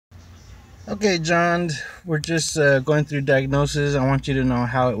Okay, John, we're just going through diagnosis. I want you to know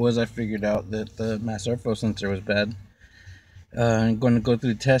how it was I figured out that the mass airflow sensor was bad. I'm going to go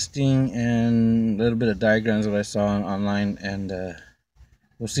through testing and a little bit of diagrams that I saw online, and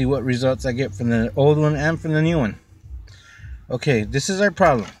we'll see what results I get from the old one and from the new one. Okay, this is our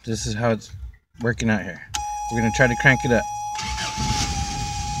problem. This is how it's working out here. We're going to try to crank it up.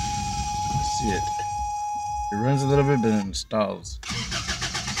 Let's see it. It runs a little bit, but it stalls.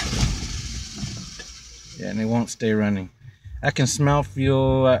 Yeah, and it won't stay running. I can smell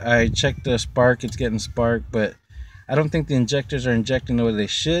fuel. I checked the spark. It's getting spark, but I don't think the injectors are injecting the way they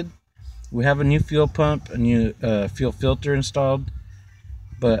should. We have a new fuel pump, a new fuel filter installed,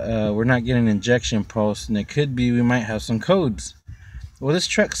 but we're not getting injection pulse, and it could be we might have some codes. Well, this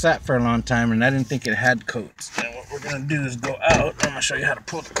truck sat for a long time, and I didn't think it had codes. And what we're going to do is go out. I'm going to show you how to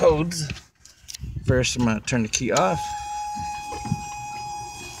pull the codes. First, I'm going to turn the key off.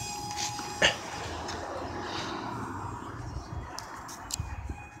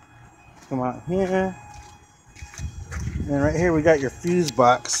 Come out here. And right here we got your fuse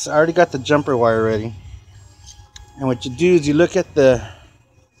box. I already got the jumper wire ready. And what you do is you look at the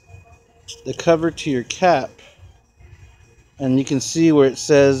cover to your cap, and you can see where it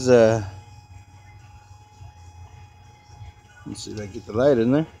says, let's see if I get the light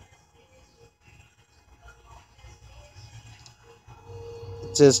in there.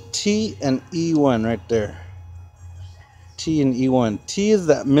 It says T and E1 right there. T and E1. T is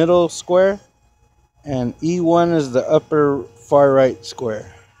that middle square, and E1 is the upper far right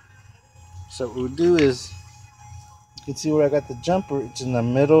square. So what we'll do is, you can see where I got the jumper. It's in the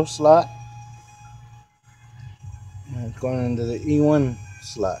middle slot, and it's going into the E1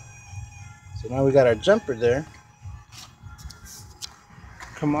 slot. So now we got our jumper there.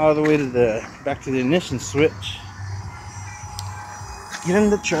 Come all the way to the back to the ignition switch. Get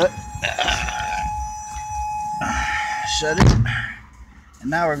in the truck. Shut it. And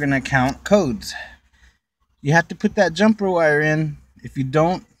now we're gonna count codes. You have to put that jumper wire in. If you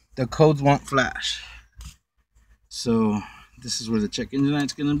don't, the codes won't flash. So this is where the check engine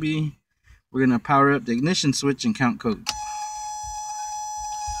light's gonna be. We're gonna power up the ignition switch and count codes.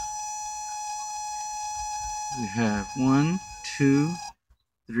 We have 1, 2,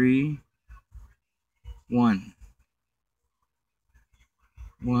 3, 1.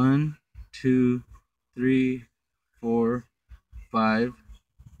 1, 2, 3, 4, 5.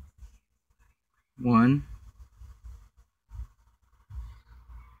 1.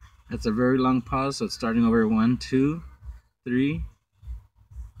 That's a very long pause, so it's starting over. 1, 2, 3,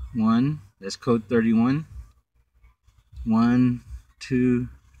 1. That's code 31. 1, 2,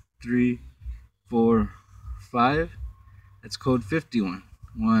 3, 4, 5. That's code 51.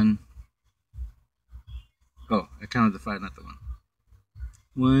 1. Oh, I counted the 5, not the 1.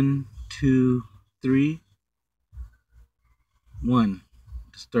 1, 2, 3, 1.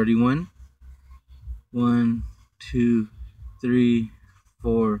 That's 31. 1, 2, 3,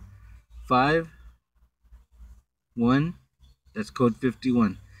 4, 5. 1. That's code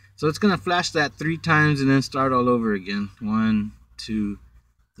 51. So it's going to flash that 3 times and then start all over again. 1, 2,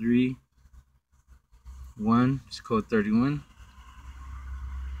 3. 1. It's code 31.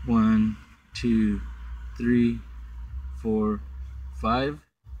 1, 2, 3, 4, 5.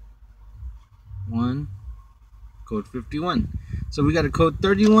 1. Code 51. So we got a code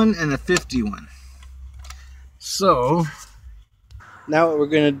 31 and a 51. So now what we're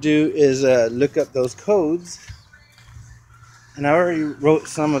going to do is look up those codes. And I already wrote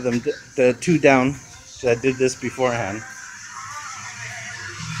some of them, the 2 down, so I did this beforehand.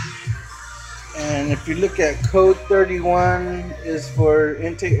 And if you look at code 31 is for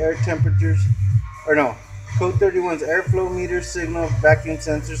intake air temperatures, or no, code 31 is airflow meter signal, vacuum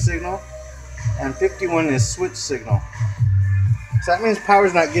sensor signal, and 51 is switch signal. So that means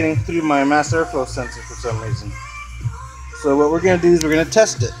power's not getting through my mass airflow sensor for some reason. So what we're going to do is we're going to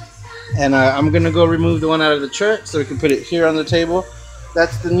test it. And I'm going to go remove the one out of the truck so we can put it here on the table.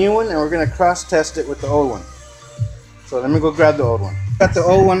 That's the new one, and we're going to cross test it with the old one. So let me go grab the old one. Got the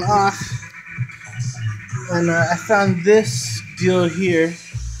old one off. And I found this deal here.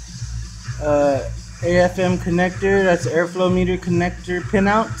 AFM connector, that's airflow meter connector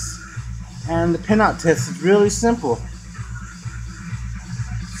pinouts. And the pinout test is really simple.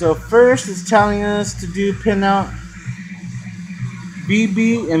 So first it's telling us to do pinout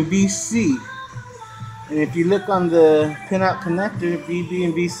BB and BC. And if you look on the pinout connector, BB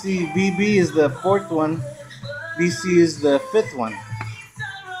and BC, BB is the 4th one, BC is the 5th one.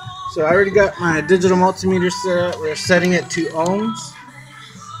 So I already got my digital multimeter set up. We're setting it to ohms.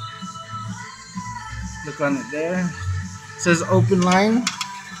 Look on it there. It says open line.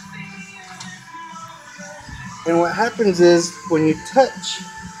 And what happens is when you touch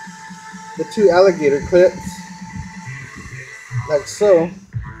the two alligator clips, like so,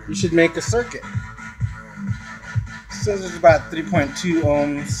 you should make a circuit. It says there's about 3.2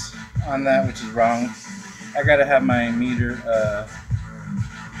 ohms on that, which is wrong. I gotta have my meter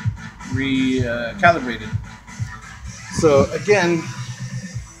recalibrated. So again,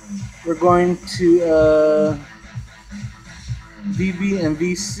 we're going to VB and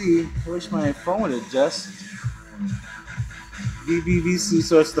VC. I wish my phone would adjust. VB, VC,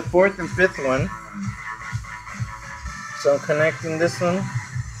 so it's the fourth and fifth one. So I'm connecting this one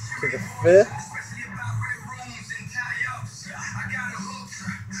to the fifth.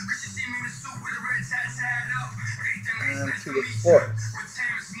 And to the fourth.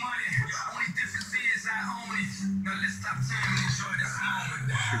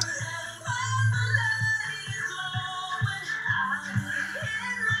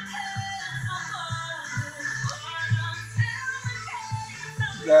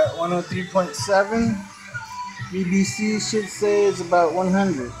 Got 103.7. BBC should say it's about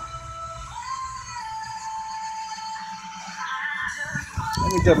 100.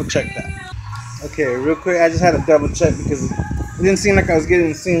 Let me double check that. Okay, real quick, I just had to double check because it didn't seem like I was getting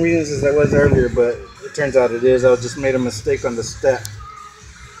the same readings as I was earlier, but it turns out it is. I just made a mistake on the step.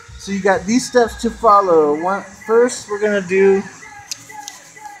 So you got these steps to follow. First, we're gonna do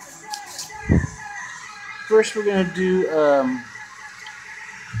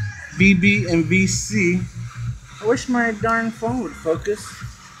VB and VC. I wish my darn phone would focus.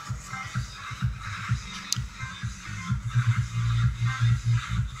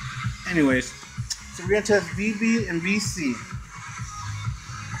 Anyways, so we're gonna test VB and VC.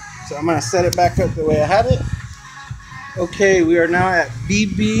 So I'm gonna set it back up the way I had it. Okay, we are now at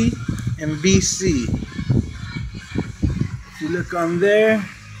VB and VC. If you look on there,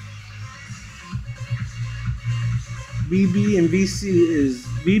 VB and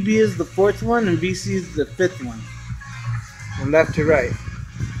VB is the fourth one and VC is the fifth one. From left to right.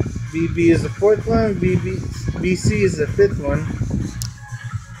 VB is the fourth one, VC is the fifth one.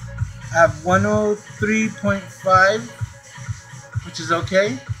 I have 103.5, which is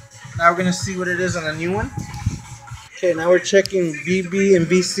okay. Now we're gonna see what it is on the new one. Okay, now we're checking VB and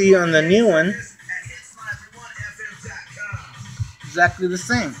VC on the new one. Exactly the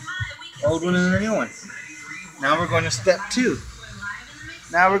same. Old one and the new one. Now we're going to step 2.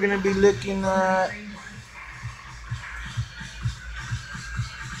 Now we're going to be looking at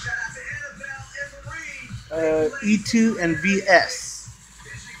Eetu and VS.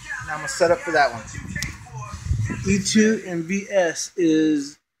 Now I'm going to set up for that one. Eetu and VS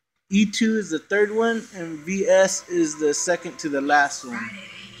is E2 is the third one and VS is the second to the last one.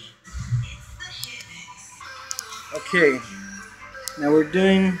 Okay, now we're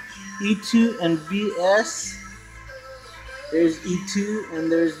doing E2 and VS. There's E2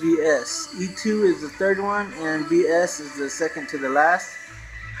 and there's VS. E2 is the third one and VS is the second to the last.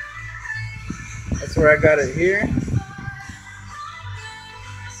 That's where I got it here.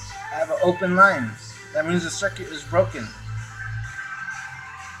 I have an open line. That means the circuit is broken.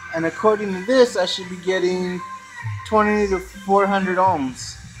 And according to this, I should be getting 20 to 400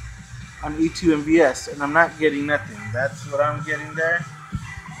 ohms on E2 and VS, and I'm not getting nothing. That's what I'm getting there.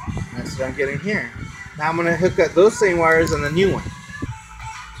 That's what I'm getting here. Now I'm gonna hook up those same wires on the new one.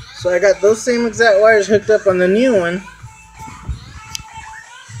 So I got those same exact wires hooked up on the new one,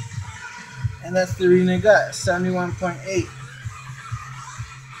 and that's the reading I got, 71.8.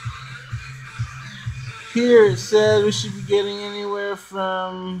 Here it said we should be getting anywhere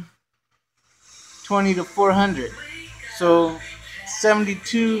from 20 to 400. So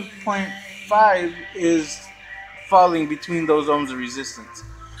 72.5 is falling between those ohms of resistance.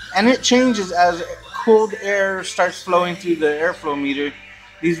 And it changes as cold air starts flowing through the airflow meter.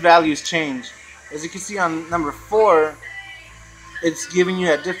 These values change. As you can see on number 4, it's giving you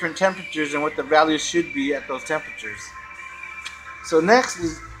at different temperatures and what the values should be at those temperatures. So next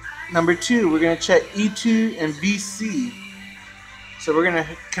is number 2. We're going to check E2 and VC. So we're going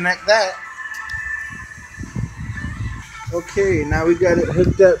to connect that. Okay, now we got it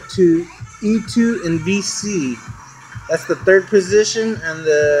hooked up to E2 and VC. That's the third position and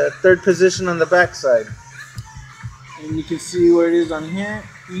the third position on the back side. And you can see where it is on here,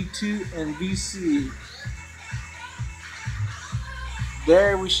 E2 and VC.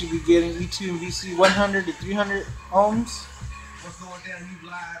 There we should be getting E2 and VC 100 to 300 ohms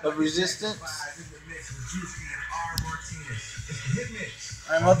of resistance.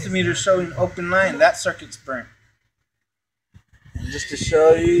 Our multimeter showing open line, that circuit's burnt. And just to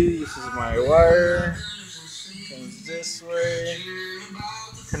show you, this is my wire. Comes this way.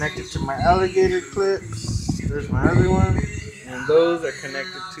 Connected to my alligator clips. There's my other one, and those are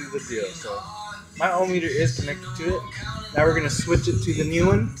connected to the deal. So my ohm meter is connected to it. Now we're going to switch it to the new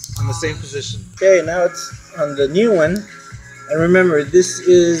one on the same position. Okay, now it's on the new one. And remember, this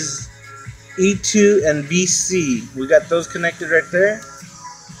is Eetu and Bb. We got those connected right there.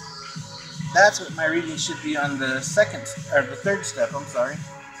 That's what my reading should be on the third step, I'm sorry.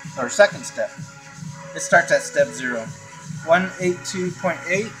 Or second step. It starts at step 0.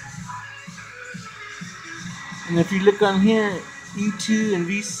 182.8. And if you look on here, Eetu and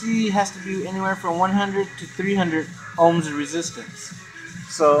Bb has to be anywhere from 100 to 300 ohms of resistance.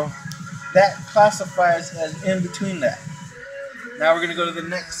 So that classifies as in between that. Now we're going to go to the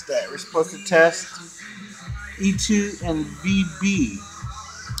next step. We're supposed to test Eetu and Bb.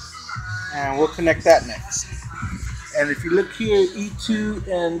 And we'll connect that next. And if you look here, Eetu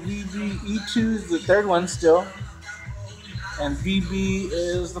and Bb, Eetu is the third one still. And Bb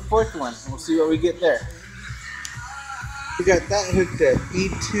is the fourth one. We'll see what we get there. We got that hooked at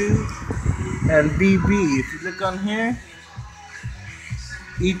Eetu and Bb. If you look on here,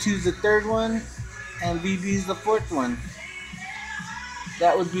 Eetu is the third one and Bb is the fourth one.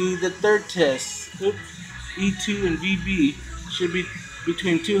 That would be the third test. Oops. Eetu and Bb should be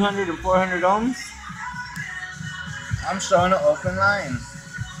between 200 and 400 ohms. I'm showing an open line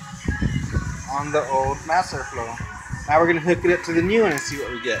on the old mass airflow. Now we're going to hook it up to the new one and see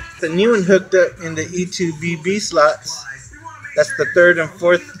what we get. The new one hooked up in the Eetu Bb slots. That's the third and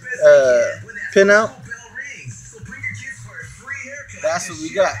fourth pin out. That's what we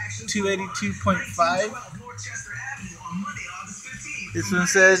got. 282.5. This one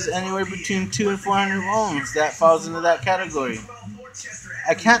says anywhere between 2 and 400 ohms. That falls into that category.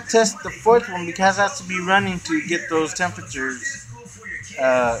 I can't test the fourth one because it has to be running to get those temperatures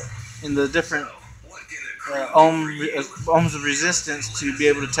in the different ohms of resistance to be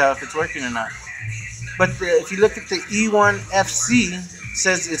able to tell if it's working or not. But if you look at the E1 FC, it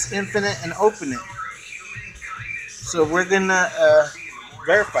says it's infinite and open it. So we're gonna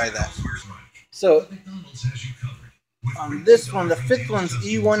verify that. So on this one, the fifth one's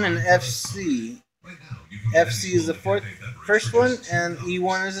E1 and FC. FC is the first one, and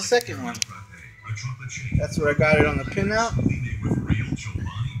E1 is the second one. That's where I got it on the pinout.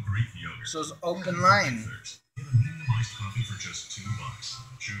 So it's open line.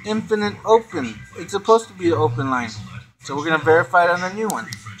 Infinite open. It's supposed to be an open line. So we're going to verify it on the new one.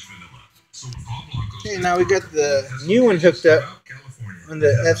 Okay, now we got the new one hooked up on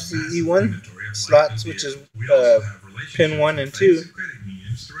the FCE1 slots, which is pin 1 and 2.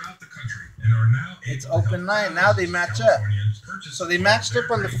 It's open line. Now they match up. So they matched up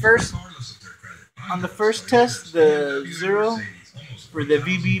on the first test, the 0 for the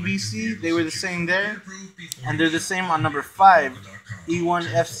VBBC. They were the same there, and they're the same on number 5, E1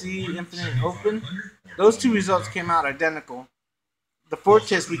 FC Infinite Open. Those two results came out identical. The fourth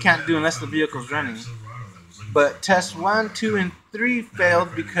test we can't do unless the vehicle's running. But test 1, 2, and 3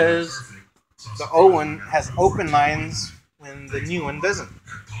 failed because the old one has open lines when the new one doesn't.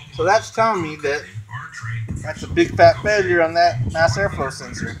 So that's telling me that that's a big fat failure on that mass airflow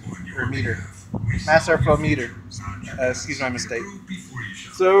sensor, or meter. Mass airflow meter. Excuse my mistake.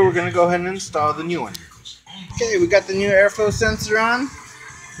 So we're going to go ahead and install the new one. Okay, we got the new airflow sensor on.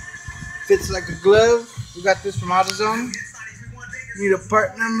 Fits like a glove. We got this from AutoZone. Need a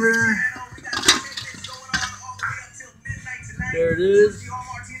part number. There it is.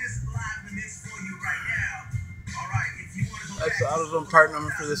 That's the AutoZone part number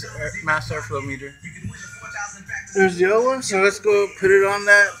for this mass airflow meter. There's the other one, so let's go put it on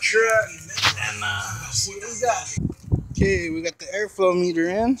that truck and see what we got. Okay, we got the airflow meter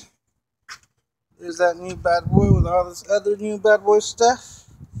in. There's that new bad boy with all this other new bad boy stuff.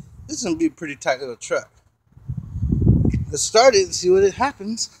 This is going to be a pretty tight little truck. Let's start it and see what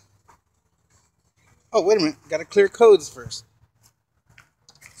happens. Oh, wait a minute. Got to clear codes first.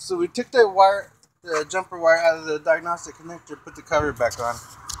 So we took the jumper wire out of the diagnostic connector, put the cover back on.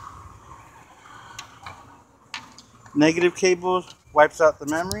 Negative cable wipes out the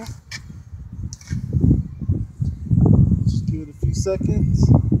memory. Just give it a few seconds.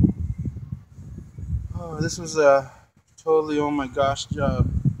 Oh, this was a totally oh my gosh job.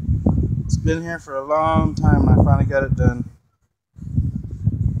 It's been here for a long time and I finally got it done.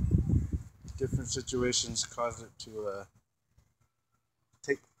 Different situations caused it to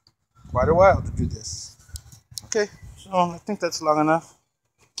take quite a while to do this. Okay, so I think that's long enough.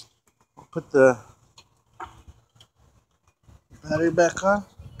 I'll put the battery back on.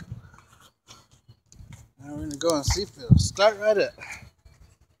 Now we're going to go and see if it'll start right up.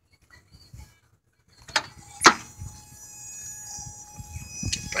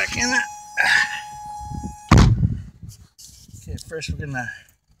 Get back in it. first we're gonna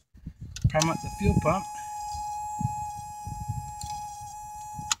prime up the fuel pump.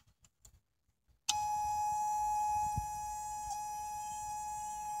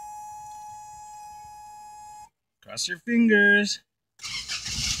 Cross your fingers.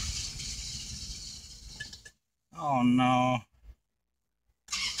 Oh no.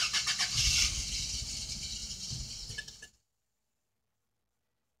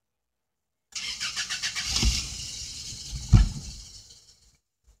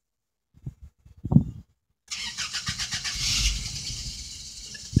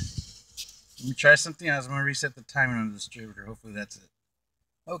 Let me try something else. I'm going to reset the timing on the distributor. Hopefully that's it.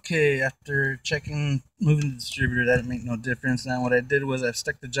 Okay, after checking, moving the distributor, that didn't make no difference. Now what I did was I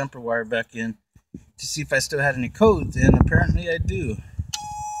stuck the jumper wire back in to see if I still had any codes, and apparently I do.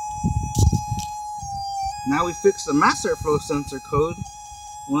 Now we fixed the mass airflow sensor code.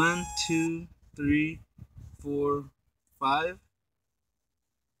 1, 2, 3, 4, 5,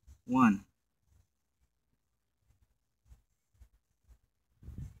 1.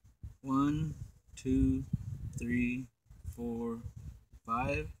 1, 2, 3, 4,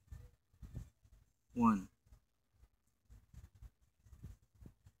 5, 1.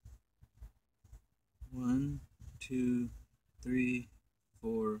 1, 2, 3,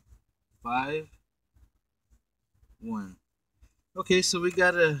 4, 5, 1. Okay, so we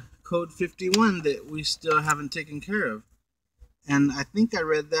got a code 51 that we still haven't taken care of. And I think I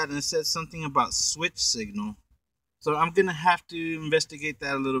read that and it said something about switch signal. So I'm going to have to investigate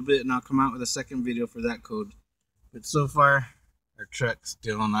that a little bit, and I'll come out with a second video for that code. But so far, our truck's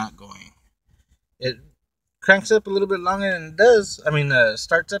still not going. It cranks up a little bit longer than it does. I mean,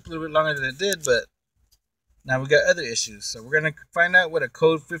 starts up a little bit longer than it did, but now we got other issues. So we're going to find out what a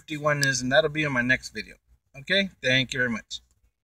code 51 is, and that'll be in my next video. Okay? Thank you very much.